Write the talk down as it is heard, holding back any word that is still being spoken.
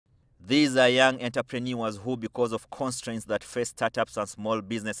These are young entrepreneurs who, because of constraints that face startups and small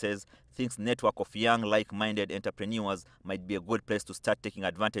businesses, thinks network of young like-minded entrepreneurs might be a good place to start taking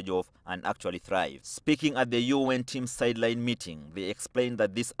advantage of and actually thrive. Speaking at the UN team sideline meeting, they explained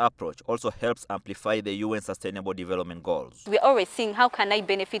that this approach also helps amplify the UN Sustainable Development Goals. We're always seeing how can I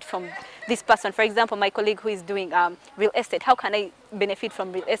benefit from this person. For example, my colleague who is doing real estate, how can I benefit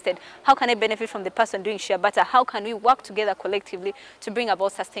from real estate? How can I benefit from the person doing shea butter? How can we work together collectively to bring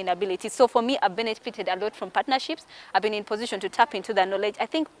about sustainability? So for me, I've benefited a lot from partnerships. I've been in position to tap into that knowledge. I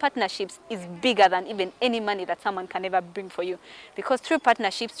think partnerships is bigger than even any money that someone can ever bring for you. Because through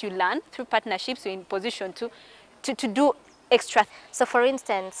partnerships, you learn. Through partnerships, you're in position to do extra. So for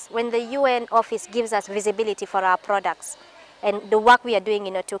instance, when the UN office gives us visibility for our products and the work we are doing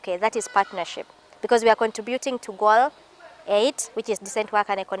in O2K, that is partnership. Because we are contributing to Goal 8, which is decent work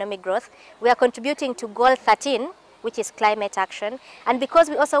and economic growth. We are contributing to Goal 13, which is climate action. And because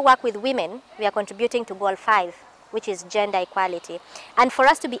we also work with women, we are contributing to Goal 5, which is gender equality. And for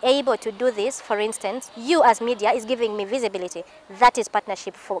us to be able to do this, for instance, you as media is giving me visibility. That is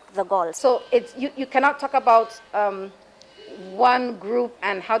partnership for the goals. So it's, you cannot talk about one group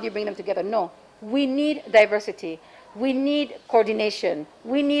and how do you bring them together. No, we need diversity. We need coordination.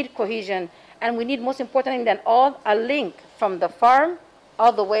 We need cohesion. And we need, most importantly than all, a link from the farm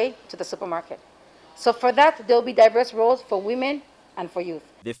all the way to the supermarket. So for that, there will be diverse roles for women and for youth.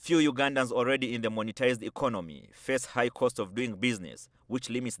 The few Ugandans already in the monetized economy face high cost of doing business, which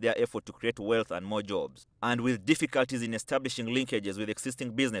limits their effort to create wealth and more jobs. And with difficulties in establishing linkages with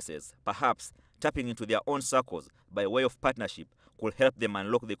existing businesses, perhaps tapping into their own circles by way of partnership could help them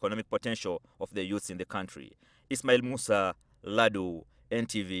unlock the economic potential of the youths in the country. Ismail Musa, Ladu,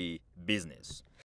 NTV Business.